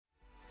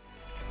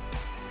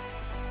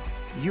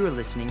You are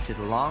listening to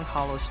the Long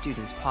Hollow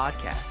Students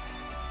Podcast.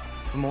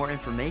 For more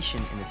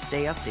information and to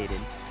stay updated,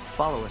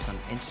 follow us on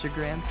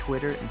Instagram,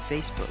 Twitter, and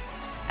Facebook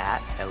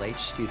at LH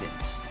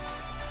Students.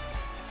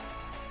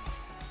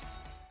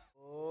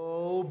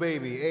 Oh,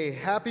 baby. Hey,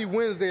 happy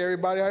Wednesday,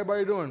 everybody. How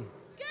everybody doing?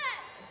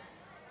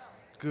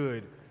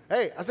 Good.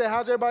 Hey, I said,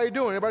 how's everybody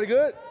doing? Everybody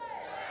good?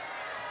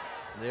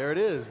 There it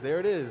is. There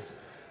it is.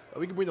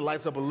 We can bring the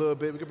lights up a little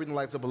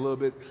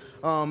bit.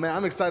 Man,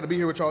 I'm excited to be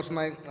here with y'all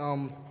tonight.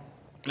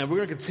 And we're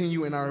going to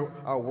continue in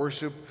our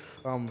worship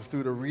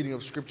through the reading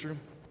of Scripture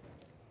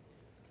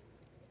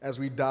as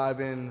we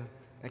dive in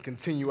and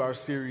continue our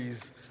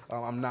series,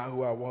 I'm Not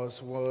Who I Was.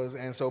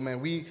 And so,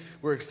 man,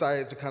 we're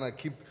excited to kind of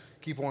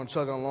keep on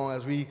chugging along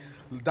as we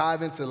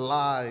dive into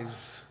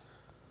lives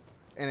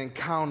and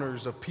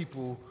encounters of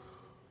people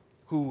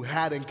who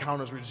had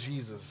encounters with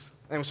Jesus.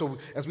 And so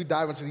as we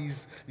dive into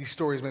these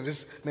stories,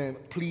 man,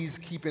 please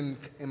keep in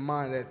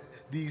mind that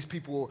these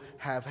people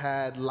have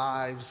had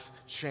lives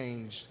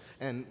changed.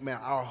 And man,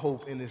 our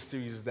hope in this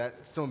series is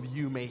that some of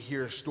you may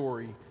hear a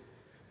story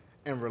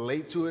and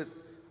relate to it,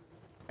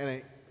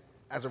 and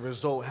as a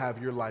result,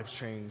 have your life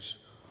changed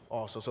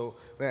also. So,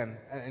 man,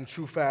 in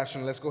true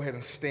fashion, let's go ahead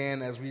and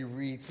stand as we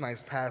read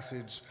tonight's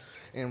passage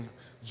in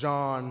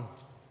John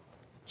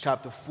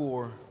chapter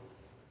 4.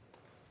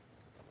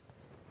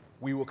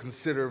 We will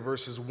consider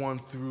verses 1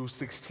 through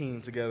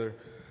 16 together.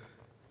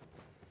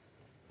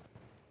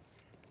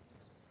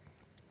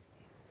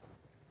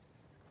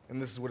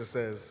 And this is what it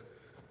says.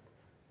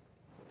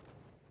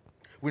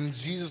 When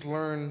Jesus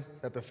learned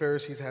that the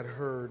Pharisees had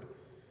heard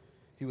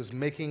he was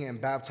making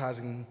and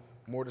baptizing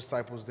more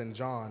disciples than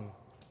John,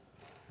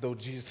 though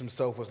Jesus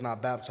himself was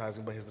not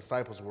baptizing, but his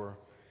disciples were,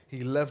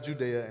 he left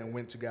Judea and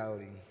went to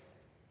Galilee.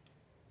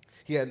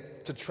 He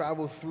had to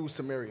travel through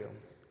Samaria.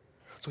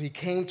 So he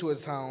came to a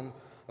town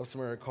of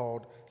Samaria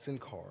called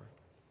Sychar,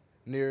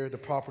 near the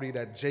property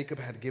that Jacob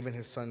had given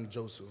his son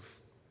Joseph.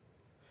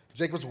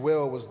 Jacob's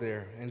well was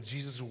there, and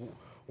Jesus,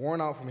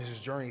 worn out from his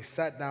journey,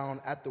 sat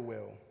down at the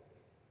well.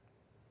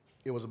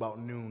 It was about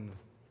noon.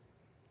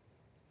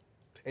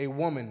 A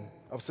woman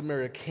of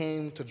Samaria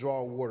came to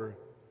draw water.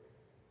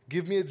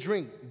 "Give me a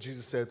drink,"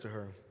 Jesus said to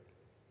her,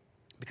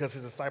 because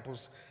his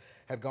disciples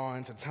had gone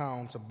into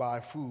town to buy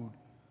food.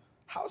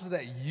 "How is it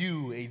that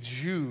you, a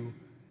Jew,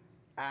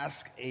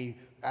 ask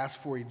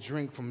for a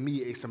drink from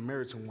me, a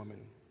Samaritan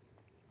woman?"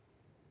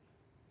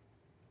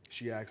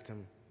 She asked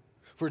him.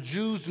 "For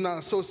Jews do not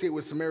associate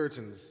with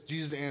Samaritans."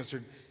 Jesus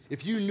answered,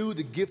 "If you knew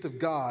the gift of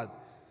God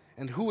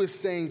and who is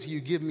saying to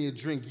you, 'Give me a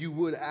drink,' you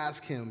would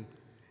ask him,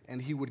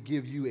 and he would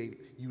give you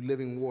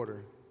living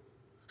water."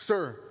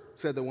 "Sir,"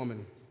 said the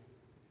woman,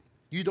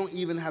 "you don't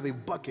even have a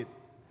bucket,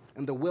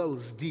 and the well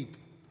is deep.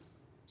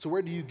 So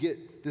where do you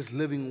get this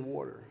living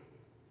water?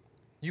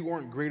 You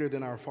aren't greater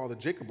than our father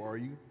Jacob, are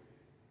you?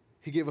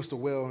 He gave us the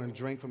well and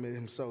drank from it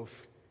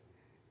himself,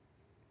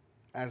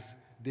 as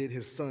did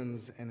his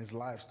sons and his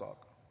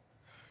livestock."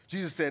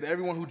 Jesus said,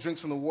 "Everyone who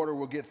drinks from the water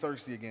will get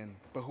thirsty again,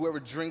 but whoever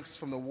drinks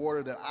from the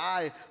water that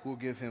I will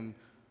give him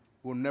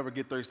will never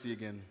get thirsty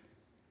again.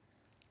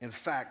 In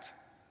fact,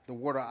 the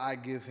water I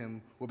give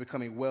him will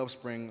become a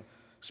wellspring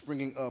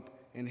springing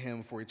up in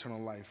him for eternal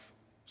life."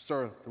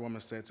 "Sir," the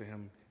woman said to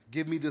him,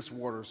 "give me this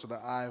water so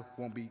that I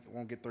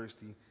won't get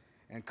thirsty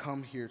and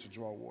come here to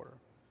draw water."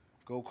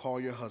 "Go call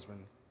your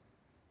husband,"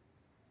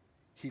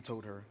 he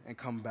told her, "and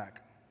come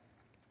back."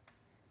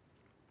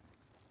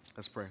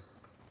 Let's pray.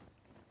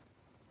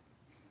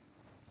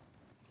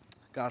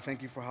 God,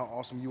 thank you for how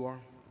awesome you are.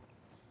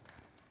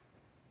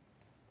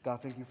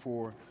 God, thank you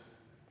for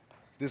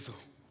this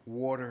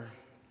water,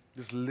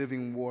 this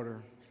living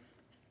water.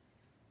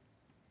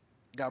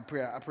 God,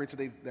 I pray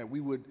today that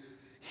we would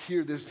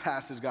hear this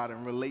passage, God,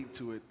 and relate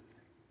to it.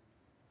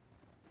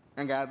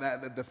 And God,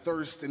 that the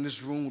thirst in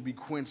this room will be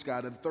quenched,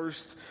 God. The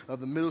thirst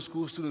of the middle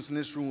school students in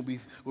this room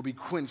will be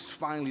quenched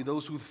finally.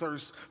 Those who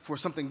thirst for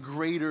something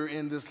greater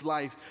in this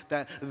life,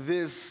 that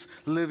this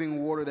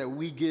living water that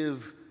we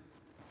give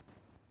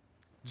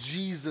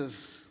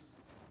Jesus,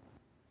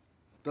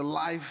 the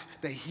life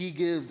that he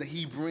gives, that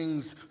he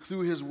brings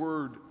through his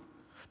word,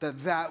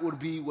 that would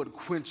be what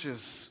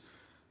quenches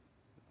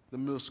the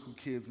middle school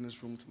kids in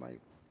this room tonight.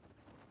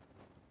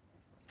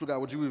 So God,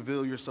 would you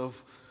reveal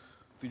yourself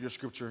through your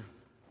scripture?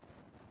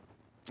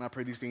 And I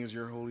pray these things in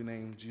your holy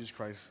name, Jesus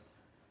Christ.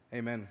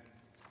 Amen.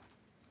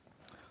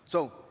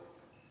 So,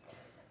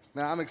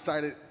 now I'm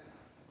excited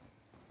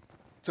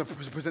to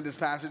present this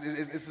passage.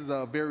 This is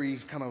a very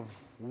kind of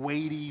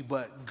weighty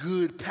but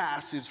good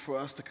passage for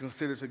us to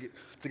consider to get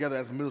together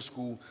as middle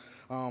school.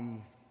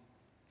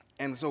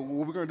 And so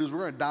what we're going to do is we're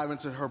going to dive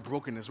into her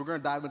brokenness. We're going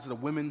to dive into the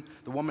woman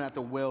at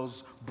the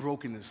well's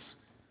brokenness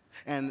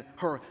and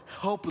her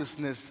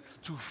helplessness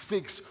to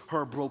fix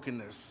her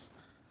brokenness.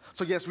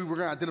 So yes, we're going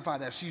to identify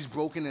that she's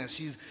broken and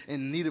she's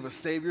in need of a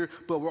Savior,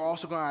 but we're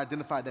also going to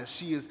identify that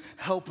she is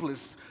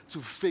helpless to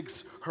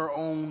fix her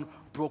own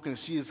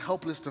brokenness. She is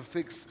helpless to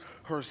fix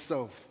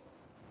herself.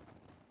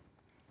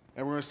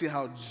 And we're going to see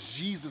how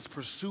Jesus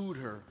pursued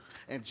her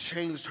and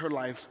changed her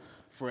life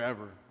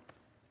forever.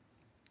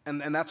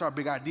 And that's our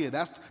big idea.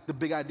 That's the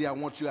big idea I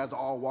want you guys to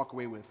all walk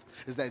away with,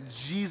 is that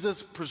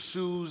Jesus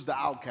pursues the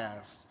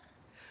outcast.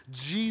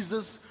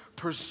 Jesus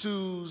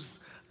pursues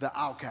the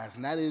outcast.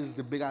 And that is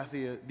the big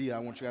idea I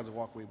want you guys to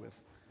walk away with.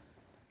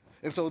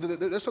 And so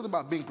there's something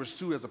about being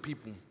pursued as a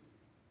people.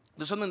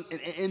 There's something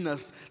in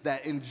us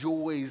that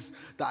enjoys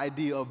the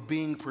idea of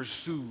being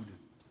pursued,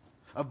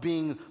 of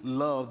being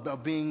loved,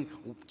 of being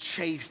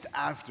chased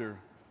after.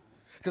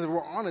 Because if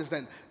we're honest,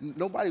 that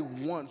everybody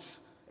wants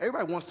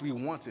to be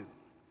wanted.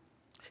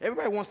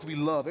 Everybody wants to be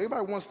loved.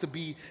 Everybody wants to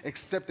be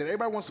accepted.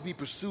 Everybody wants to be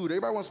pursued.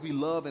 Everybody wants to be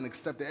loved and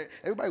accepted.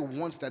 Everybody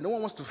wants that. No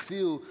one wants to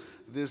feel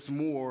this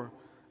more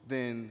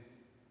than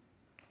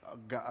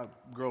a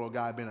girl or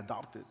guy being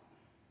adopted.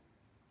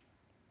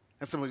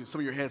 And some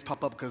of your heads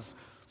pop up because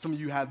some of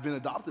you have been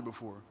adopted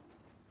before.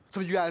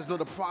 Some of you guys know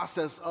the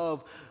process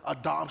of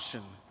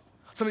adoption.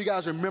 Some of you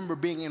guys remember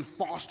being in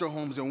foster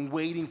homes and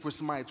waiting for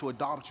somebody to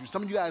adopt you.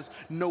 Some of you guys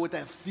know what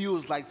that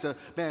feels like to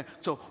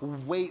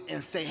wait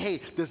and say,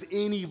 hey, does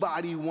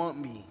anybody want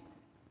me?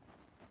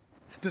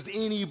 Does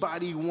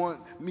anybody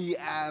want me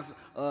as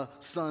a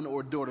son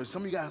or daughter?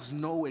 Some of you guys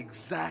know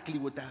exactly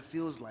what that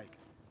feels like.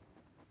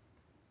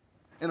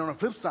 And on the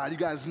flip side, you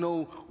guys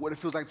know what it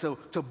feels like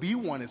to be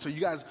wanted. So you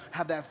guys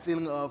have that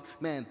feeling of,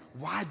 man,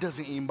 why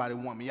doesn't anybody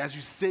want me? As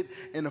you sit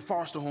in the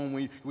foster home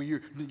when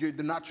they're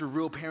not your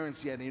real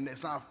parents yet, and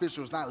it's not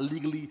official, it's not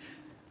legally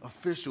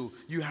official,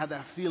 you have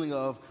that feeling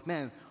of,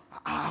 man,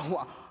 I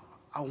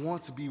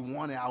want to be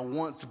wanted. I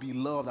want to be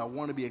loved. I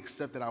want to be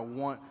accepted. I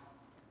want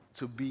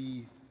to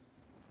be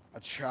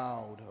a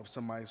child of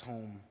somebody's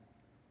home.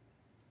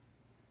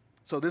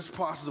 So this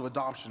process of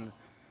adoption,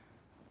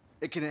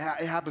 it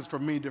happens for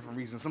many different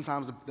reasons.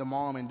 Sometimes the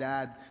mom and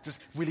dad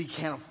just really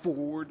can't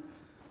afford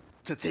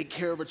to take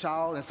care of a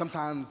child, and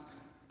sometimes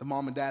the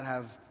mom and dad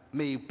have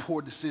made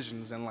poor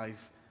decisions in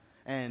life,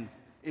 and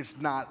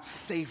it's not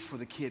safe for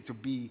the kid to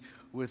be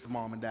with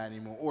mom and dad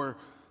anymore. Or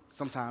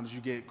sometimes you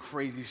get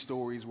crazy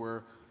stories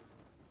where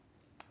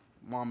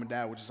mom and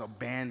dad would just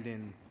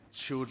abandon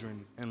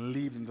children and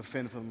leave them to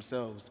fend for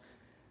themselves,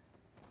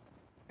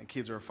 and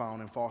kids are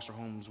found in foster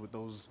homes with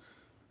those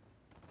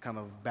kind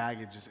of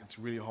baggage. It's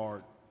really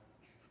hard.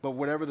 But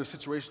whatever the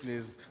situation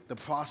is, the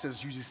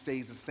process usually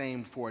stays the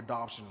same for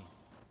adoption.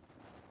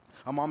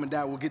 A mom and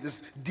dad will get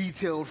this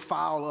detailed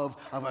file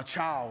of a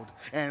child.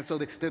 And so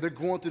they're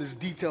going through this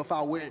detailed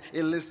file where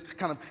it lists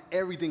kind of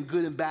everything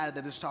good and bad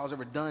that this child's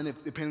ever done.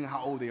 Depending on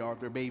how old they are, if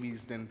they're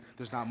babies, then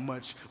there's not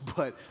much.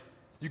 But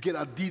you get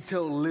a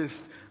detailed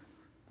list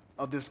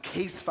of this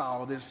case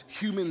file, this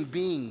human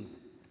being.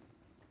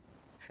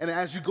 And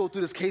as you go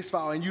through this case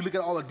file and you look at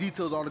all the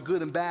details, all the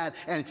good and bad,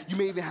 and you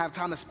may even have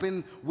time to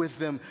spend with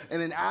them.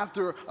 And then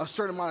after a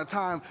certain amount of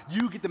time,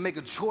 you get to make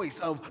a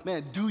choice of,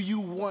 man, do you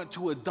want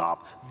to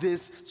adopt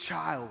this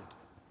child?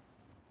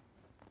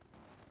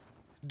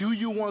 Do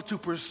you want to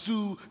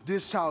pursue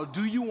this child?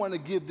 Do you want to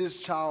give this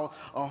child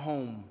a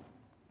home?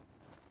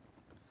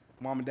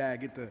 Mom and dad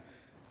get to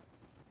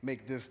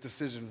make this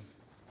decision.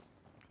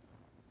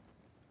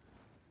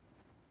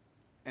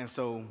 And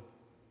so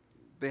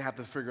they have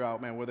to figure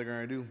out, man, what they're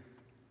going to do.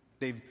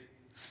 They've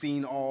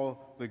seen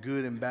all the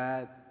good and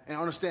bad. And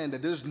understand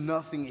that there's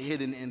nothing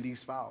hidden in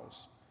these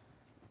files.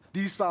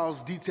 These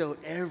files detail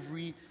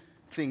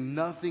everything.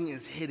 Nothing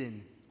is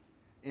hidden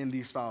in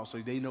these files, so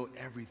they know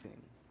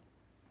everything.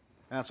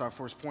 And that's our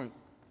first point.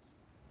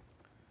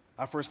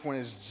 Our first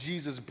point is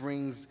Jesus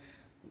brings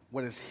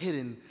what is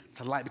hidden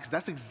to light, because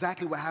that's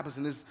exactly what happens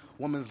in this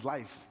woman's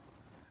life.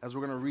 As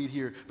we're going to read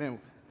here, man,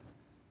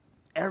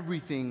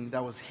 everything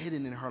that was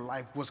hidden in her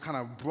life was kind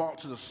of brought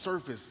to the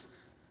surface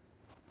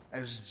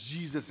as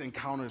Jesus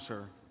encounters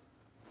her.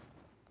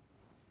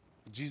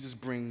 Jesus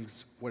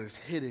brings what is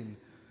hidden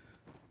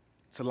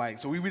to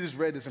light. So we just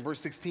read this in verse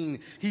 16.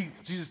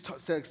 Jesus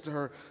says to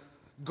her,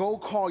 "Go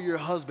call your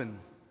husband,"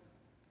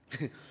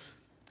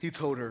 he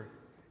told her,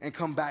 "and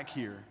come back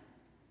here."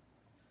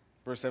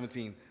 Verse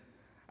 17,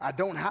 "I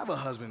don't have a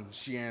husband,"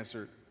 she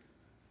answered.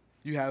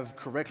 "You have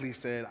correctly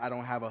said, 'I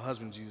don't have a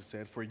husband,'" Jesus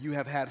said, "for you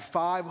have had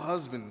 5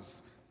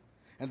 husbands,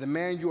 and the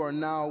man you are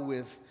now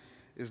with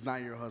is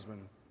not your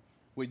husband.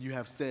 What you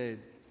have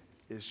said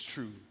is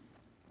true."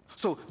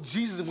 So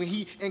Jesus, when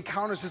he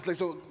encounters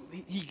this,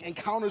 he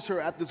encounters her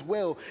at this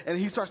well, and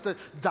he starts to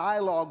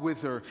dialogue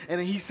with her. And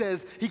he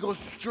says, he goes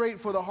straight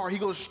for the heart. He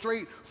goes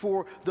straight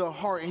for the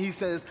heart, and he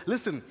says,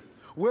 "Listen,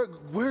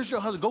 where's your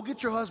husband? Go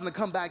get your husband to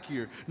come back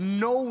here,"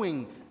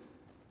 knowing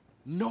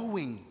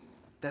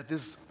that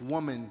this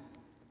woman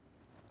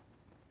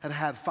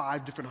had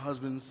 5 different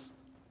husbands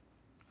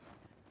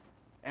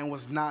and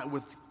was not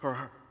with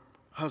her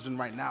husband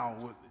right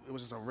now. It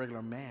was just a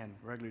regular man,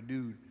 regular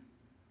dude.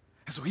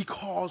 And so he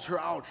calls her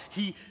out.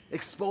 He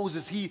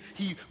exposes, he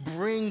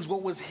brings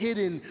what was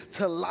hidden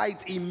to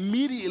light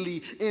immediately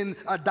in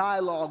a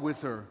dialogue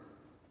with her.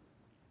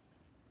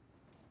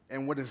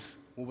 And what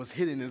was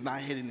hidden is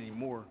not hidden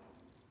anymore.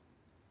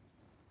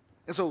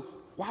 And so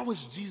why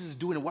was Jesus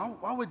doing it?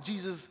 Why would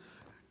Jesus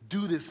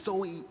do this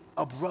so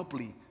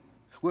abruptly?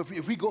 Well,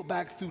 if we go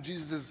back through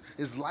Jesus'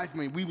 his life,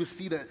 man, we would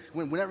see that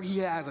whenever he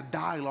has a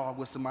dialogue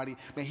with somebody,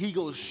 man, he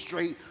goes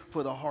straight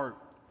for the heart.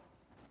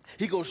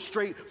 He goes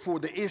straight for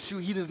the issue.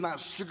 He does not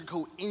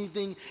sugarcoat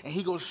anything, and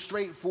he goes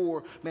straight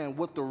for, man,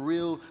 what the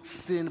real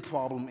sin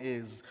problem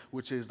is,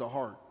 which is the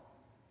heart.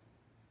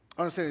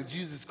 Understand that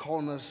Jesus is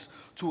calling us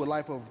to a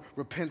life of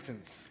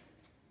repentance.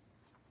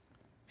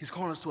 He's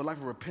calling us to a life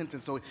of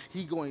repentance, so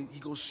he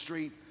goes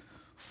straight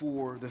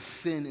for the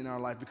sin in our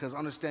life, because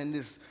understand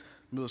this,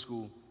 middle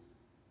school,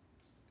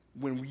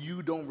 when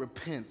you don't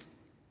repent,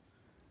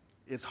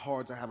 it's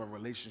hard to have a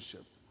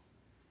relationship.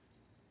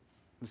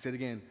 Let me say it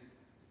again.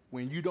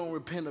 When you don't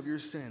repent of your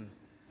sin,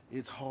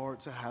 it's hard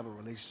to have a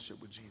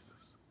relationship with Jesus.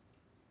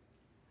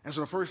 And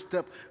so the first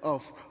step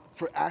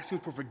for asking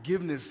for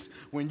forgiveness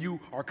when you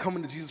are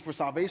coming to Jesus for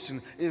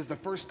salvation is the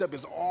first step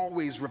is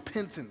always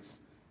repentance.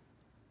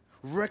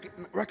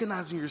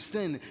 Recognizing your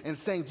sin and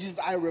saying, Jesus,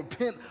 I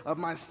repent of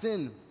my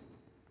sin.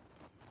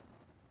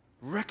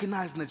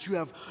 Recognizing that you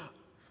have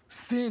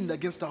sinned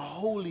against a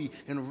holy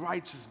and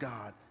righteous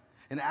God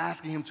and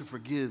asking him to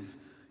forgive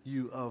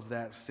you of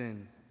that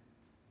sin.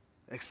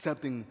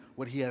 Accepting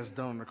what he has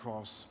done on the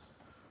cross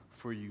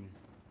for you.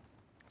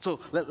 So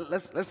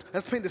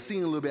let's paint the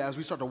scene a little bit as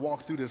we start to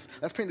walk through this.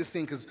 Let's paint the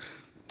scene because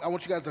I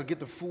want you guys to get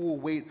the full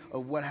weight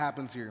of what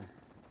happens here.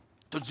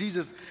 So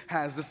Jesus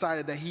has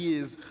decided that he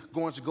is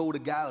going to go to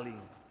Galilee.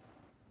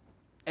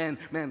 And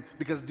man,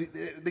 because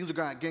things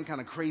are getting kind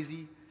of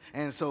crazy.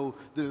 And so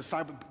the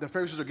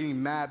Pharisees are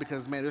getting mad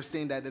because, man, they're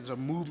saying that there's a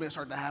movement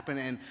starting to happen,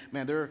 and,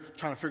 man, they're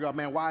trying to figure out,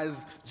 man, why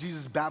is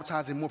Jesus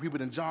baptizing more people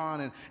than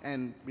John?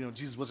 And you know,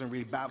 Jesus wasn't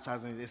really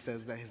baptizing. It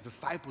says that his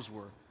disciples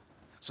were.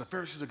 So the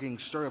Pharisees are getting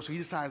stirred up. So he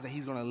decides that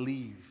he's going to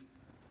leave.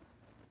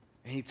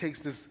 And he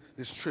takes this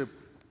trip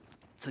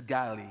to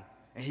Galilee,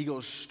 and he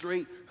goes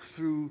straight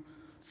through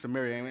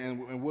Samaria.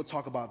 And we'll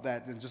talk about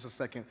that in just a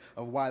second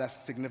of why that's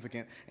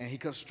significant. And he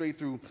comes straight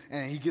through,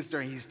 and he gets there,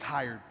 and he's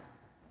tired.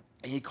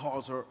 And he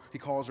calls her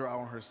out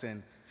on her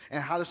sin.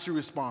 And how does she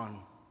respond?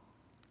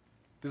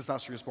 This is how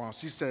she responds.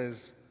 She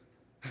says,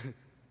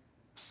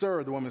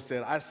 Sir, the woman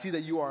said, I see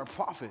that you are a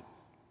prophet.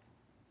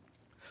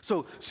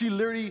 So she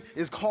literally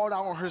is called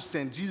out on her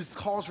sin. Jesus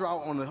calls her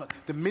out on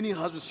the many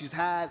husbands she's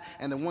had,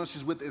 and the one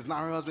she's with is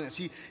not her husband. And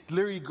she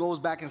literally goes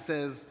back and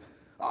says,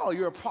 oh,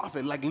 you're a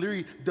prophet. Like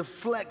literally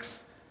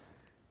deflects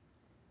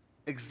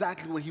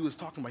exactly what he was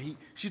talking about.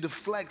 She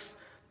deflects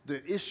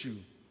the issue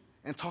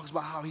and talks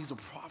about how he's a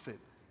prophet.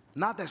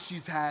 Not that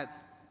she's had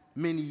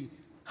many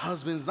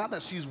husbands, not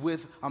that she's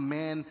with a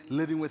man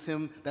living with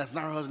him that's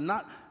not her husband,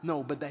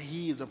 but that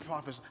he is a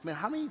prophet. Man,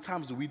 how many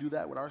times do we do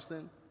that with our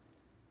sin?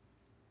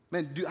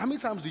 Man, how many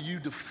times do you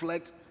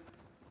deflect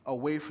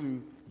away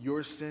from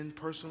your sin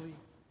personally?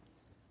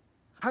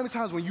 How many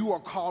times when you are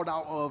called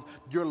out of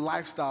your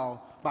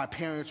lifestyle by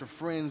parents or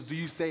friends, do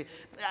you say,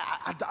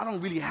 I don't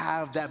really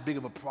have that big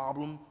of a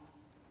problem?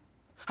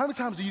 How many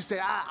times do you say,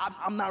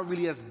 I'm not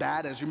really as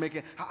bad as you're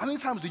making? How many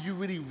times do you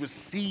really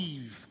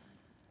receive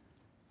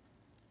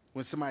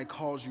when somebody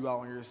calls you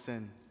out on your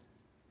sin?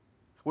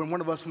 When one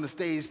of us from the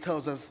stage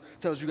tells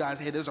you guys,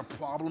 hey, there's a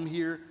problem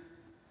here,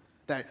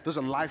 that there's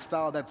a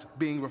lifestyle that's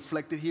being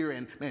reflected here,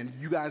 and man,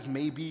 you guys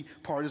may be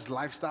part of this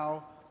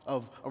lifestyle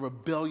of a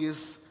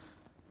rebellious,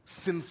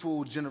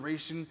 sinful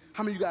generation.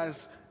 How many of you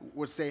guys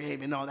would say, hey,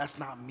 man, no, that's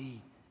not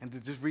me, and to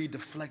just really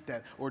deflect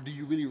that? Or do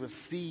you really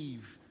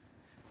receive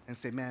and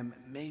say, man,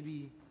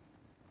 maybe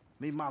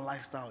my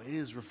lifestyle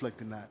is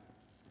reflecting that.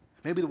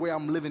 Maybe the way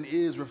I'm living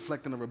is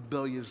reflecting a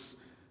rebellious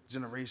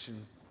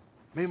generation.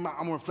 Maybe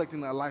I'm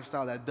reflecting a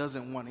lifestyle that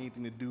doesn't want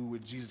anything to do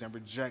with Jesus and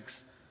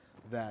rejects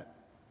that.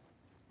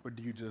 Or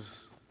do you just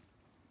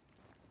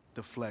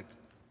deflect?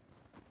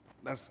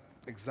 That's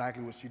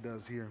exactly what she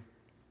does here.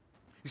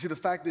 You see, the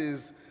fact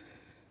is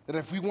that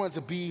if he wanted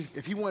to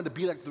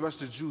be like the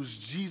rest of the Jews,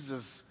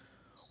 Jesus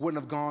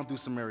wouldn't have gone through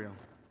Samaria.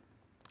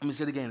 Let me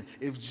say it again.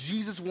 If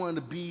Jesus wanted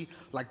to be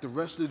like the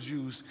rest of the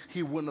Jews,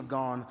 he wouldn't have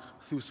gone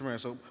through Samaria.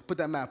 So put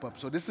that map up.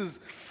 So this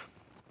is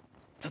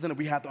something that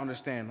we have to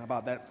understand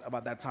about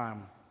that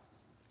time.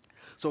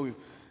 So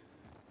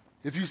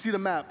if you see the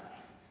map,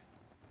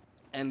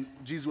 and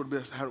Jesus would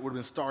have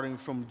been starting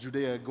from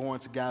Judea going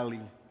to Galilee,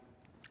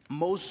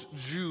 most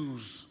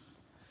Jews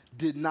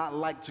did not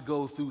like to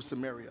go through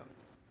Samaria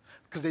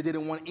because they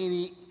didn't want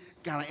any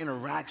kind of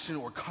interaction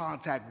or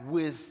contact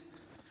with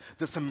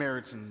the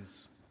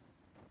Samaritans.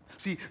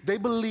 See, they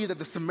believed that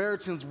the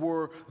Samaritans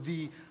were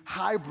the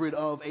hybrid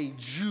of a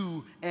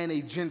Jew and a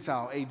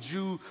Gentile, a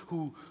Jew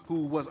who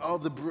was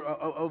of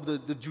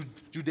the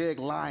Judaic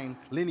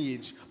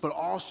lineage, but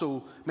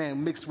also,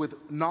 man, mixed with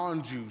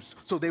non-Jews.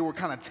 So they were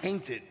kind of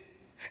tainted.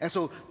 And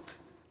so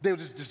there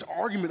was this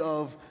argument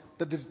of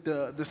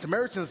that the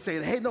Samaritans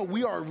say, hey, no,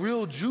 we are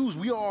real Jews.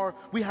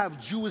 We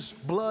have Jewish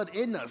blood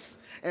in us.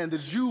 And the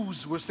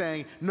Jews were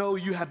saying, no,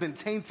 you have been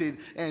tainted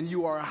and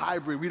you are a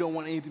hybrid. We don't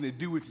want anything to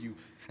do with you.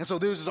 And so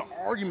there's this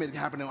argument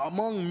happening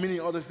among many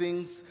other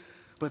things.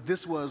 but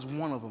this was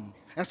one of them.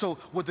 And so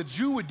what the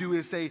Jew would do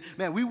is say,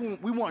 man, we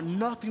want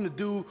nothing to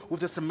do with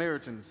the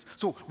Samaritans.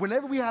 So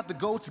whenever we have to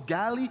go to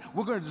Galilee,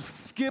 we're going to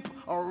just skip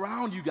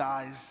around you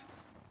guys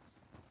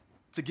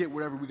to get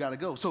wherever we got to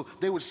go. So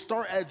they would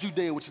start at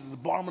Judea, which is at the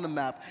bottom of the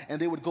map, and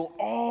they would go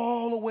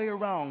all the way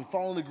around,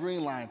 following the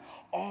green line,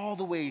 all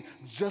the way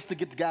just to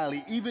get to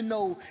Galilee, even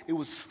though it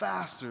was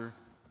faster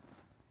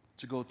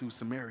to go through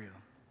Samaria.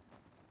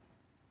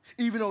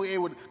 Even though it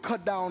would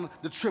cut down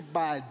the trip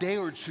by a day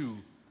or two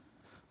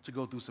to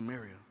go through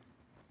Samaria.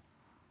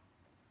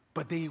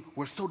 But they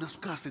were so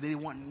disgusted, they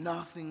didn't want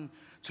nothing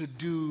to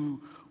do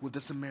with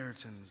the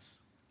Samaritans.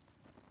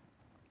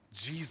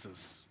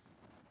 Jesus,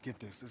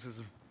 get this,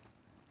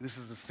 this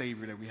is the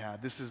Savior that we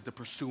have. This is the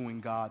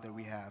pursuing God that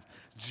we have.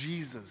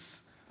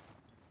 Jesus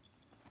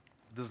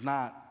does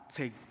not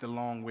take the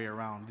long way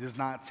around, does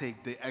not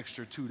take the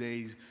extra 2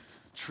 days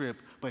trip,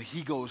 but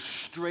he goes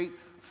straight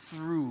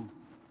through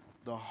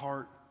the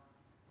heart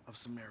of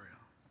Samaria.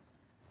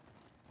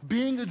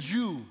 Being a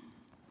Jew,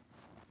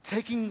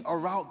 taking a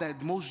route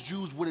that most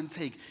Jews wouldn't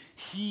take,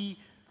 he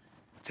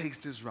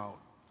takes this route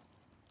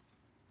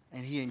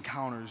and he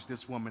encounters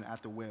this woman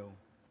at the well.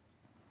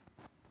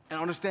 And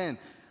understand,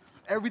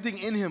 everything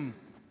in him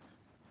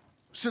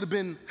should have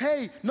been,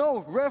 hey,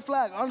 no, red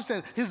flag.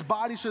 Understand, his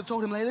body should have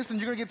told him, hey, listen,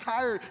 you're going to get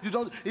tired.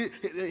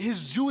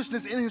 His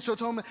Jewishness in him should have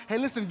told him, hey,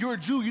 listen, you're a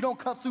Jew, you don't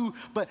cut through.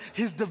 But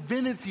his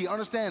divinity,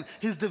 understand,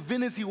 his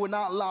divinity would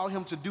not allow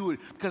him to do it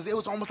because it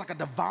was almost like a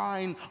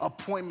divine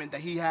appointment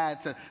that he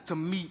had to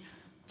meet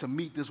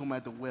this woman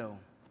at the well.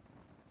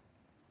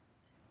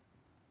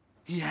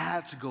 He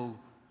had to go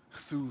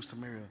through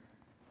Samaria.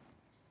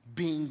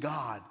 Being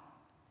God,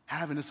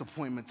 having this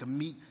appointment to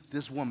meet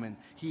this woman,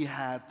 he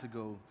had to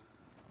go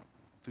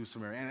through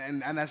Samaria.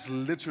 And that's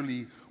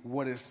literally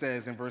what it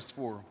says in verse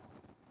 4.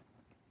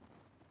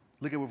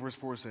 Look at what verse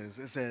 4 says.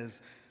 It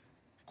says,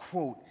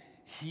 quote,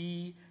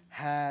 he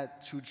had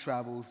to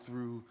travel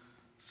through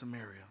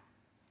Samaria.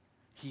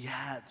 He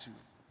had to.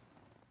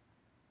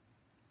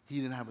 He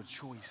didn't have a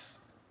choice.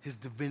 His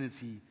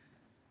divinity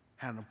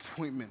had an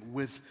appointment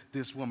with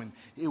this woman.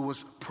 It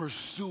was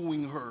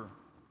pursuing her.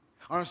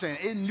 Understand,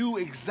 it knew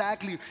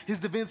exactly, his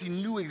divinity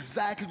knew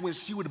exactly when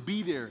she would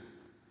be there.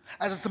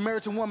 As a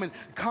Samaritan woman,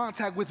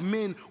 contact with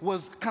men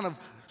was kind of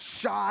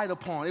shied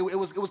upon. It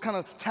was kind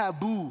of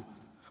taboo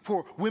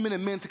for women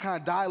and men to kind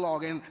of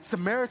dialogue. And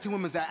Samaritan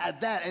women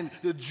at that, and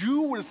the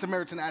Jew with a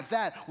Samaritan at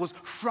that, was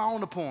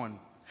frowned upon.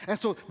 And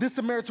so this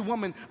Samaritan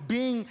woman,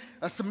 being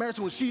a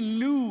Samaritan woman, she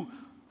knew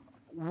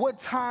what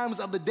times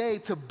of the day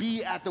to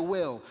be at the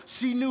well.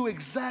 She knew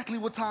exactly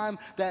what time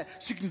that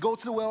she can go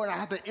to the well and not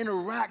have to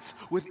interact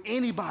with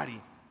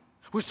anybody,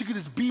 where she could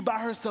just be by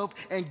herself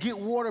and get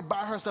water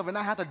by herself and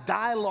not have to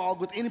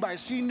dialogue with anybody.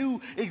 She knew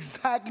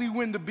exactly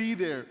when to be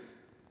there.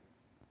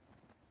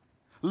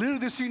 Little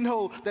did she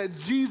know that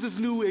Jesus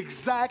knew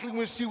exactly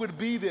when she would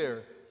be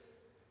there.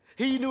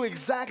 He knew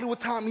exactly what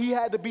time he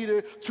had to be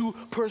there to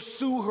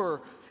pursue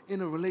her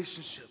in a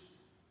relationship.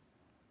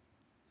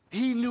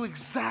 He knew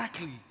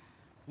exactly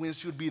when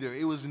she would be there.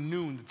 It was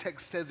noon. The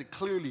text says it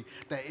clearly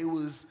that it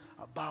was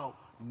about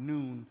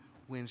noon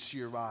when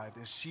she arrived.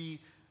 And she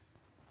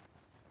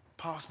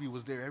possibly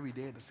was there every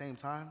day at the same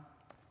time.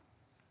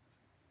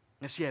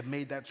 And she had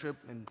made that trip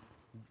and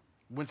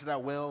went to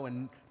that well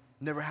and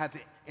never had to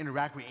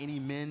interact with any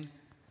men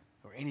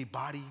or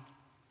anybody.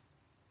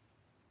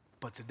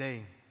 But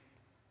today,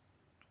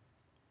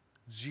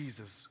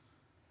 Jesus,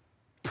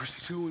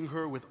 pursuing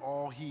her with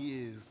all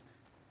he is,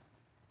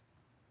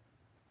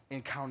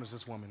 encounters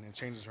this woman and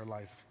changes her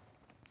life.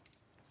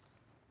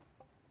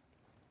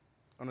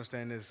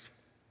 Understand this.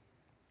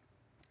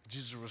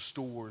 Jesus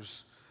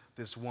restores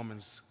this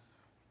woman's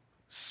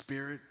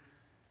spirit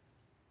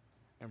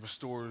and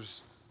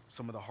restores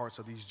some of the hearts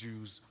of these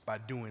Jews by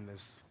doing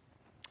this.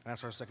 And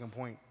that's our second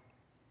point.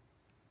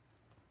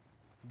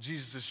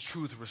 Jesus'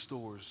 truth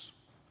restores.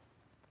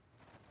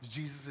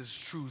 Jesus'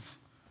 truth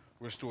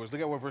restores.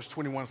 Look at what verse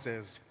 21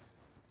 says.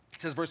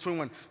 It says, verse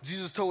 21,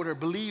 Jesus told her,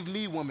 believe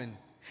me, woman,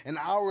 an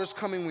hour is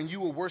coming when you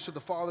will worship the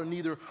Father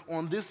neither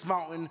on this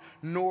mountain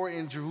nor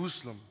in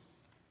Jerusalem.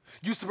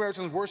 You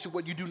Samaritans worship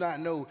what you do not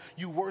know.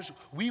 We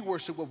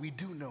worship what we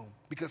do know,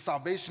 because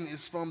salvation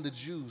is from the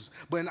Jews.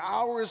 But an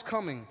hour is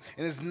coming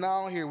and is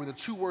now here where the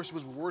true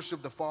worshipers will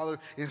worship the Father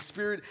in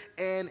spirit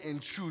and in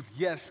truth.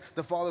 Yes,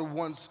 the Father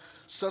wants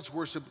such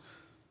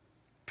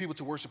people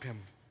to worship him.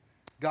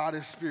 God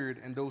is spirit,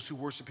 and those who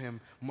worship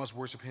him must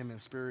worship him in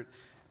spirit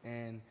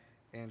and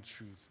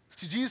truth.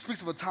 See, Jesus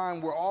speaks of a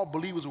time where all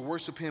believers will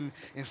worship him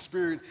in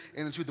spirit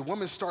and in truth. The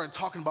woman started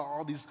talking about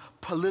all these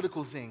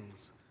political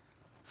things.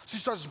 She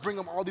starts to bring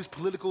up all these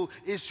political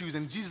issues,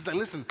 and Jesus is like,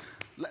 listen,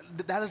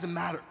 that doesn't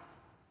matter.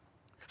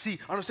 See,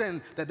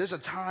 understand that there's a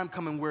time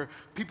coming where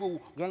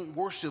people won't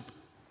worship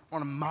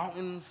on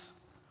mountains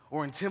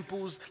or in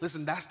temples.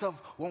 Listen, that stuff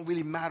won't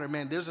really matter,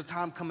 man. There's a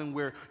time coming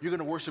where you're going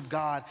to worship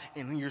God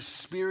in your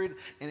spirit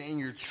and in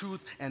your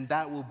truth, and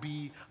that will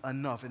be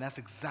enough. And that's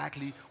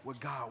exactly what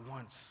God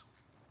wants.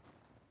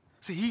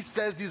 See, he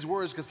says these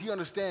words because he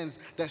understands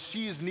that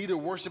she is neither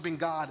worshiping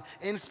God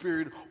in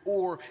spirit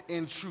or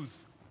in truth.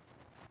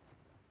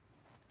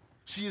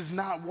 She is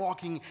not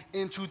walking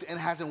in truth and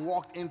hasn't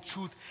walked in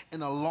truth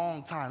in a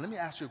long time. Let me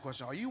ask you a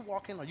question. Are you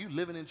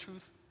living in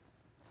truth?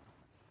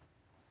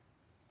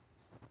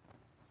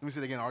 Let me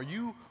say it again. Are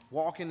you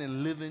walking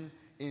and living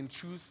in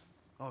truth?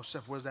 Oh,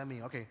 Sheph, what does that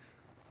mean? Okay.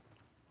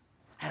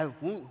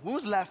 When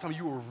was the last time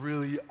you were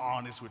really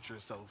honest with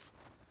yourself?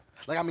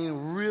 Like, I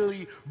mean,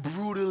 really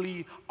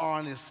brutally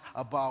honest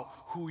about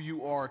who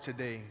you are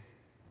today,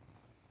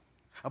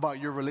 about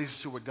your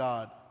relationship with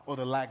God or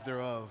the lack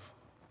thereof,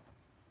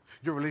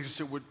 your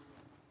relationship with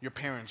your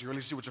parents, your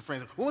relationship with your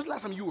friends. When was the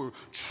last time you were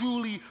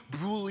truly,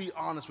 brutally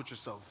honest with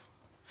yourself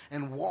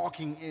and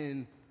walking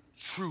in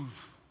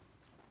truth?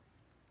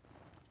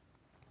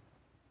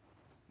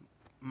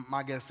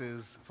 My guess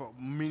is, for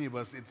many of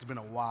us, it's been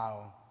a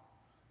while.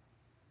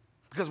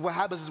 Because what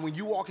happens is when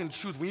you walk in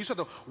truth, when you start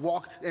to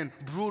walk in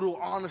brutal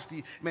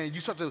honesty, man,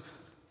 you start to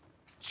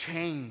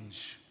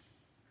change.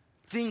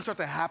 Things start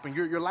to happen.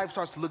 Your life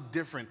starts to look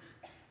different.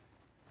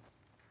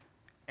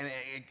 And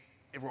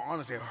if we're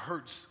honest, it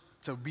hurts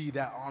to be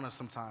that honest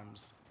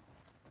sometimes.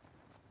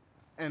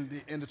 And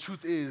the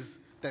truth is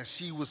that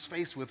she was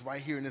faced with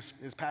right here in this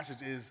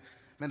passage is,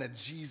 man, that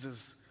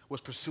Jesus was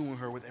pursuing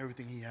her with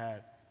everything he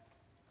had.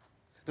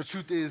 The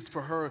truth is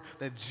for her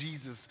that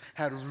Jesus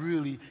had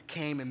really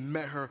came and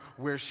met her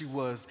where she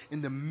was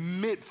in the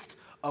midst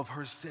of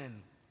her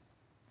sin.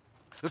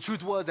 The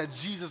truth was that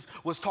Jesus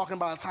was talking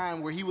about a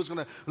time where he was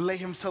going to lay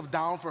himself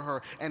down for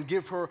her and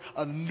give her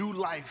a new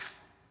life,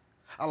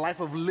 a life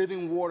of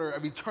living water,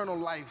 of eternal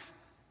life.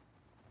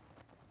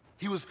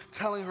 He was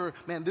telling her,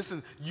 man,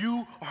 listen,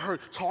 you are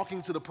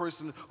talking to the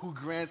person who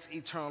grants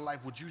eternal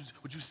life. Would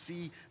you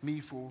see me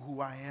for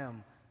who I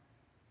am?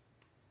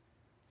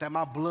 That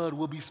my blood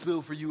will be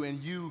spilled for you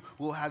and you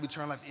will have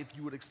eternal life if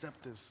you would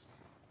accept this.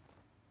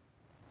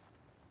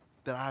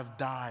 That I've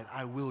died,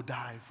 I will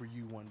die for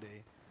you one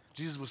day.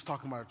 Jesus was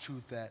talking about a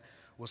truth that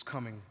was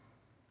coming.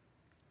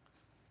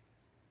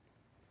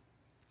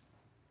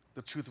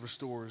 The truth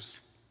restores,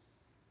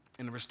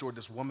 and it restored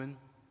this woman,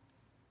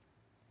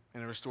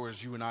 and it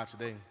restores you and I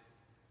today.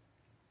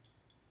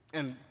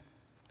 And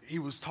he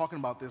was talking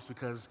about this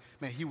because,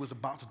 man, he was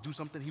about to do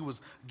something. He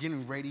was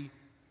getting ready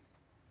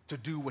to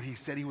do what he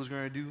said he was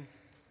going to do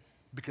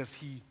because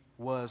he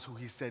was who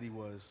he said he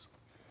was.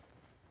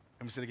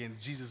 Let me say it again.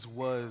 Jesus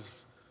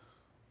was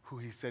who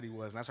he said he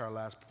was. And that's our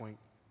last point.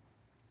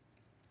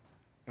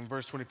 In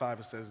verse 25,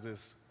 it says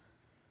this.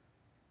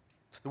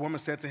 The woman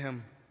said to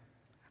him,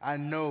 I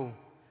know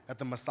that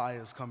the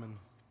Messiah is coming,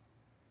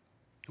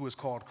 who is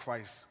called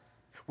Christ.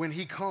 When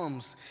he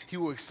comes, he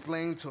will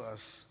explain to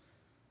us.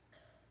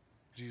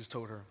 Jesus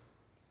told her,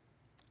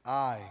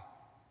 I,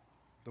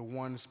 the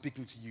one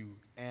speaking to you,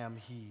 am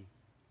he.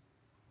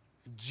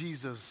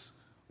 Jesus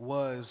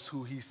was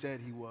who he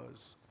said he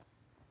was.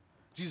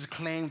 Jesus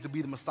claimed to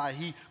be the Messiah.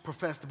 He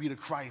professed to be the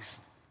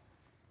Christ.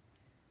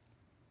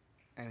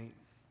 And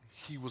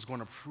he was going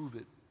to prove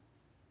it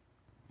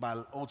by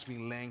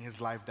ultimately laying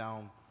his life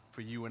down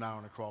for you and I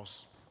on the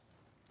cross.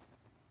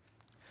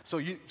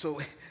 So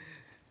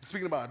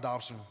speaking about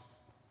adoption,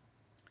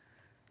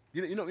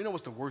 you know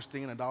what's the worst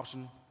thing in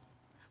adoption?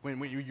 When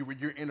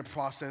you're in the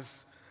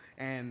process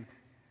and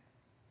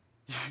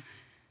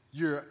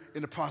you're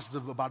in the process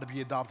of about to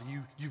be adopted.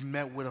 You've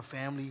met with a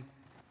family,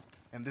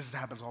 and this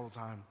happens all the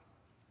time.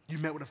 You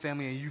met with a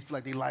family and you feel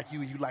like they like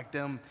you and you like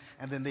them,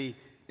 and then they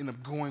end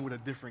up going with a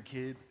different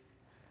kid.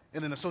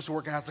 And then the social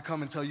worker has to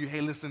come and tell you,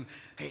 hey, listen,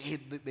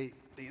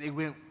 they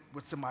went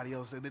with somebody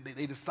else.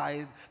 They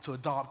decided to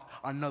adopt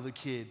another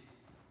kid.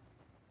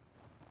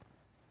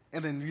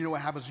 And then you know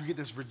what happens? You get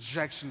this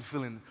rejection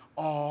feeling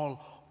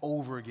all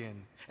over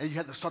again. And you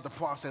have to start the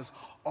process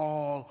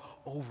all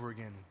over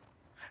again.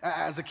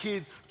 As a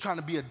kid trying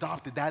to be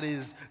adopted, that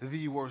is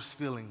the worst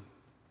feeling.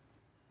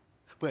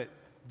 But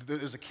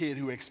there's a kid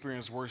who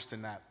experienced worse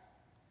than that.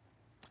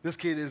 This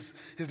kid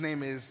his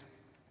name is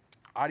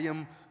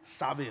Artyom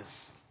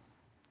Savys.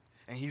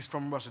 And he's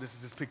from Russia. This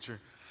is his picture.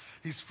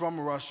 He's from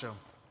Russia.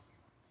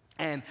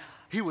 And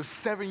he was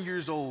 7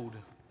 years old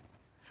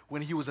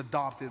when he was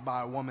adopted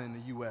by a woman in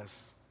the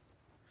U.S.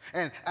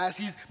 And as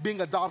he's being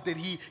adopted,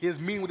 he is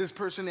meeting with this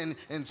person,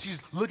 and she's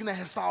looking at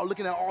his file,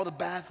 looking at all the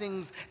bad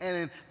things,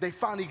 and then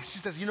she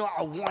says, you know,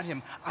 I want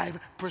him. I've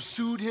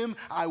pursued him.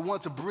 I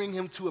want to bring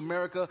him to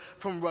America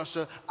from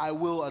Russia. I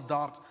will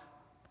adopt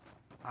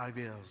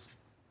Ives.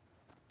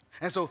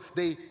 And so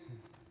they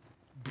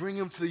bring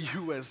him to the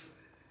U.S.,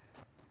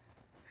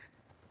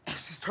 and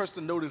she starts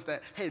to notice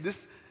that, hey,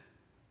 this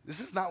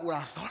is not what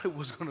I thought it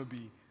was going to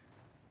be.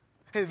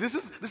 Hey, this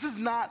is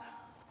not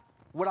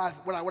what I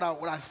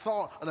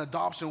thought an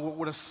adoption,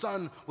 what a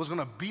son was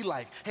going to be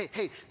like.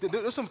 Hey,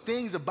 there's some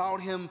things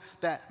about him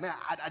that, man,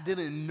 I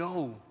didn't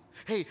know.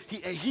 Hey,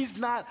 he's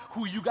not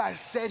who you guys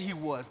said he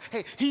was.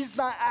 Hey, he's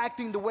not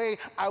acting the way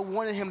I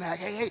wanted him to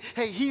act.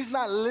 Hey, he's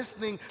not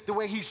listening the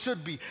way he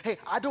should be. Hey,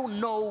 I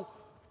don't know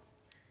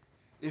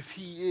if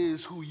he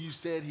is who you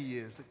said he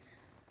is.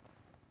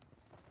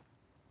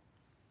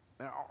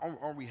 Man,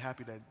 aren't we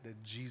happy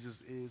that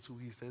Jesus is who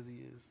he says he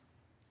is?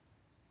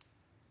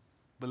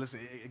 But listen,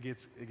 it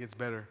gets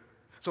better.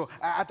 So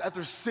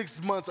after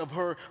 6 months of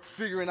her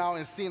figuring out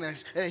and seeing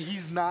that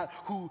he's not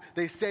who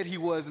they said he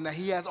was, and that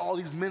he has all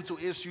these mental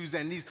issues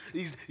and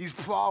these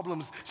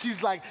problems,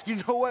 she's like, you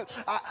know what?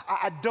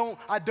 I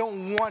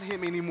don't want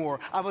him anymore.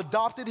 I've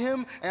adopted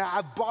him, and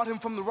I brought him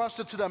from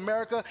Russia to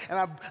America, and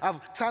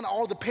I've signed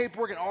all the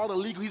paperwork and all the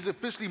legal. He's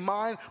officially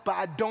mine, but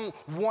I don't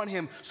want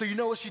him. So you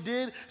know what she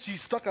did? She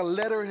stuck a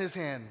letter in his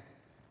hand.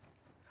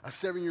 A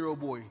 7-year-old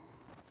boy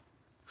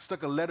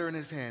stuck a letter in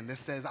his hand that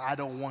says, I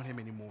don't want him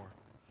anymore,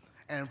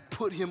 and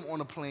put him on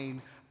a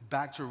plane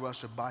back to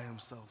Russia by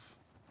himself.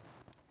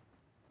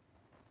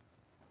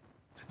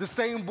 The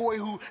same boy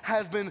who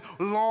has been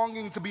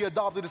longing to be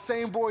adopted, the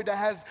same boy that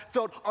has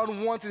felt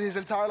unwanted his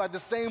entire life, the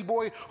same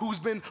boy who's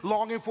been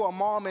longing for a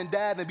mom and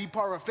dad and be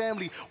part of a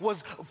family,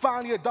 was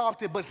finally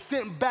adopted but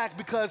sent back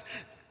because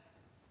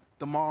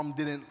the mom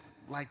didn't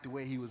like the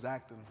way he was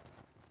acting.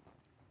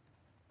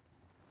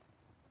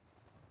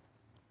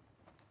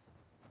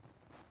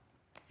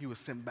 He was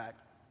sent back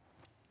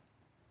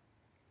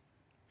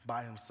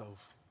by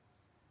himself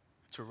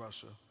to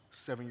Russia,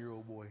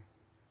 7-year-old boy.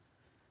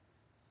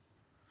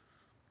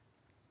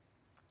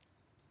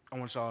 I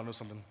want y'all to know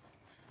something.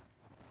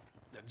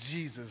 That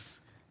Jesus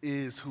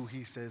is who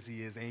he says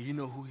he is. And you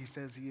know who he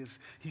says he is?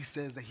 He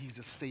says that he's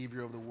the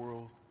Savior of the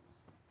world.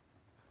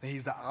 That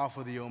he's the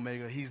Alpha, the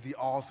Omega. He's the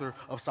author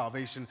of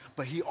salvation.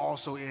 But he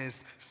also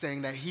is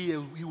saying that he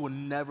will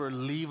never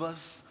leave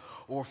us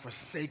or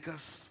forsake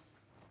us.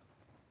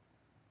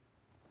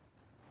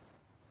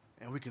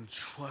 And we can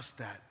trust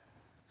that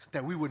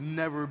we would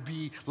never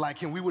be like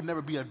him. We would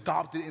never be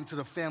adopted into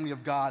the family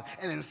of God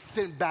and then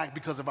sent back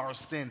because of our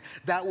sin.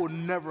 That will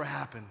never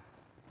happen.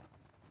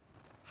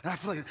 And I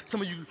feel like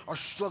some of you are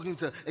struggling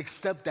to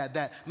accept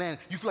that man,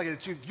 you feel like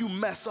if you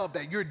mess up,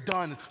 that you're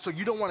done. So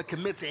you don't want to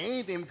commit to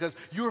anything because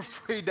you're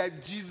afraid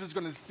that Jesus is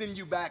going to send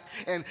you back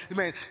and,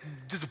 man,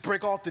 just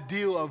break off the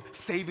deal of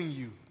saving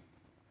you.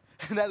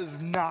 And that is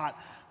not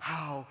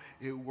how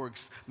it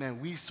works.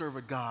 Man, we serve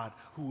a God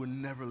who will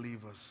never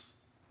leave us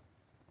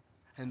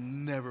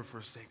and never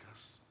forsake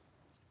us,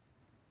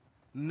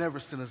 never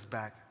send us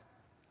back,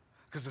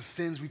 because the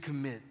sins we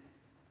commit,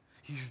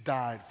 he's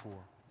died for.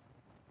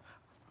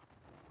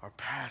 Our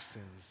past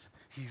sins,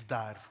 he's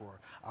died for.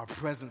 Our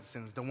present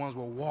sins, the ones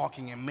we're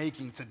walking and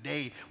making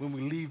today when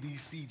we leave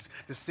these seats,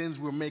 the sins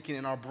we're making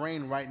in our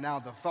brain right now,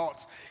 the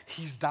thoughts,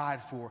 he's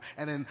died for.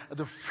 And then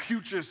the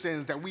future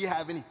sins that we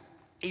haven't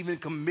even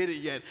committed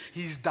yet,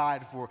 he's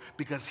died for,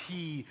 because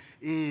he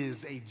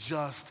is a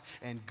just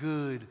and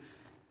good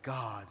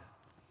God.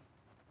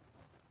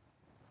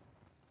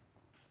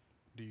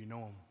 Do you know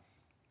him?